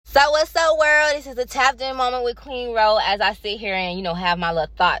So what's up, world? This is the Tapped In Moment with Queen Ro as I sit here and, have my little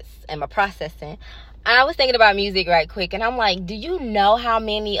thoughts and my processing. I was thinking about music right quick, and I'm like, do you know how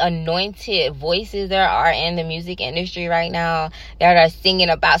many anointed voices there are in the music industry right now that are singing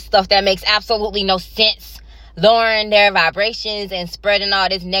about stuff that makes absolutely no sense, lowering their vibrations and spreading all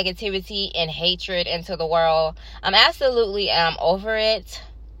this negativity and hatred into the world? I'm over it.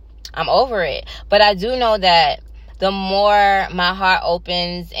 I'm over it. But I do know that the more my heart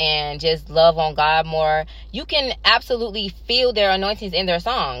opens and just love on God more, you can absolutely feel their anointings in their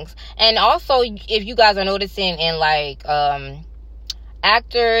songs. And also, if you guys are noticing in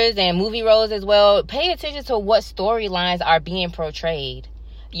actors and movie roles as well, pay attention to what storylines are being portrayed.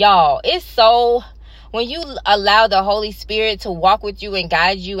 Y'all, it's so... when you allow the Holy Spirit to walk with you and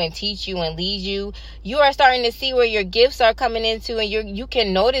guide you and teach you and lead you, you are starting to see where your gifts are coming into, and you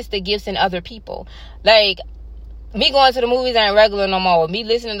can notice the gifts in other people. Like, me going to the movies ain't regular no more. Me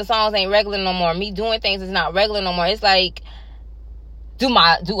listening to songs ain't regular no more. Me doing things is not regular no more. It's like, do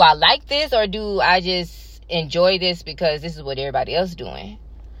I like this, or do I just enjoy this because this is what everybody else is doing?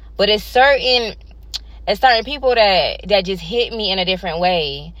 But it's certain people that just hit me in a different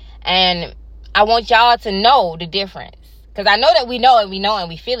way, and I want y'all to know the difference, because I know that we know and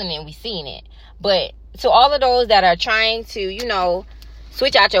we feeling it and we seeing it. But to all of those that are trying to,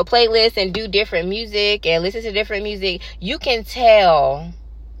 switch out your playlist and do different music and listen to different music, you can tell,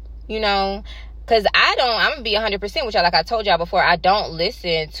 because I'm going to be 100% with y'all. Like I told y'all before, I don't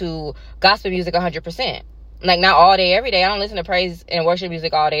listen to gospel music 100%. Like, not all day, every day. I don't listen to praise and worship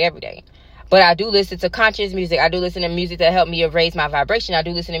music all day, every day. But I do listen to conscious music. I do listen to music that help me raise my vibration. I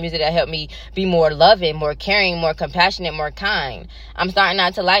do listen to music that help me be more loving, more caring, more compassionate, more kind. I'm starting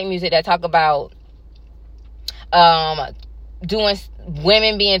not to like music that talk about doing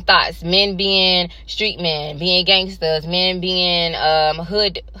women being thoughts, men being street men, being gangsters, men being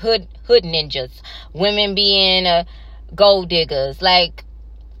hood ninjas, women being gold diggers. Like,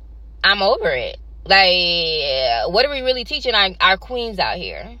 I'm over it. Like, what are we really teaching our queens out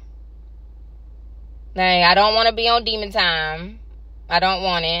here? Like, I don't want to be on Demon Time. I don't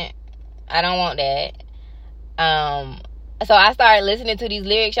want it. I don't want that. So I started listening to these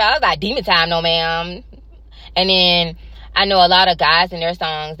lyrics. I was like, Demon Time, no ma'am. And then I know a lot of guys in their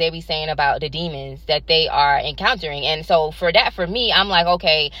songs, they be saying about the demons that they are encountering. And so for me, I'm like,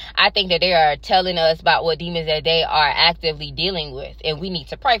 okay, I think that they are telling us about what demons that they are actively dealing with, and we need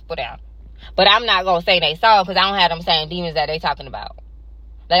to pray for them. But I'm not going to say they song, because I don't have them same demons that they talking about.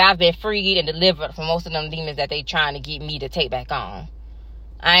 Like, I've been freed and delivered from most of them demons that they trying to get me to take back on.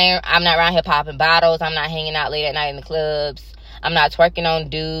 I'm not around here popping bottles. I'm not hanging out late at night in the clubs. I'm not twerking on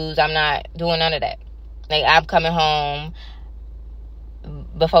dudes. I'm not doing none of that. Like, I'm coming home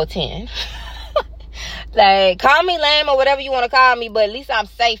before 10. Like, call me lame or whatever you want to call me, but at least I'm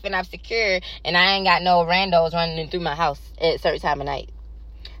safe and I'm secure, and I ain't got no randos running through my house at a certain time of night.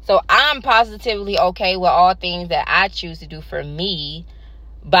 So I'm positively okay with all things that I choose to do for me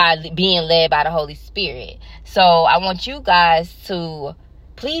by being led by the Holy Spirit. So I want you guys to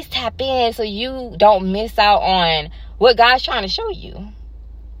please tap in so you don't miss out on what God's trying to show you.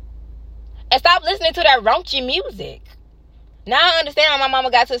 And stop listening to that raunchy music. Now I understand why my mama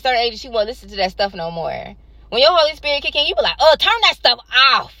got to a certain age and she won't listen to that stuff no more. When your Holy Spirit kick in, you be like, oh, turn that stuff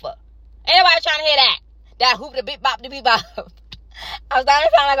off. Ain't nobody trying to hear that. That hoop the bip bop the bip bop. I'm starting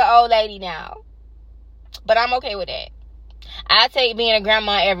to sound like an old lady now. But I'm okay with that. I take being a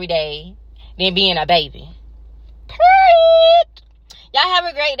grandma every day than being a baby. Period. Y'all have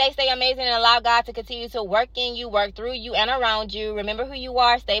a great day. Stay amazing and allow God to continue to work in you, work through you, and around you. Remember who you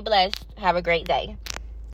are. Stay blessed. Have a great day.